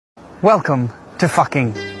Welcome to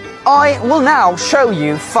fucking. I will now show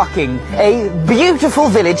you fucking a beautiful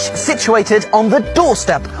village situated on the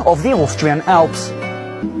doorstep of the Austrian Alps.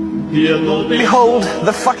 Behold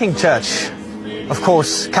the fucking church. Of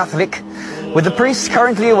course, Catholic, with the priest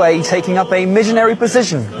currently away taking up a missionary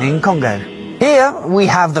position in Congo. Here we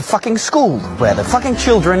have the fucking school, where the fucking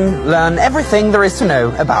children learn everything there is to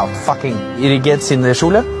know about fucking. Ihr geht's in der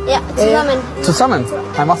Schule? Ja, zusammen. Zusammen.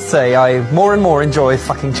 I must say, I more and more enjoy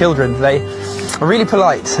fucking children. They are really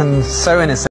polite and so innocent.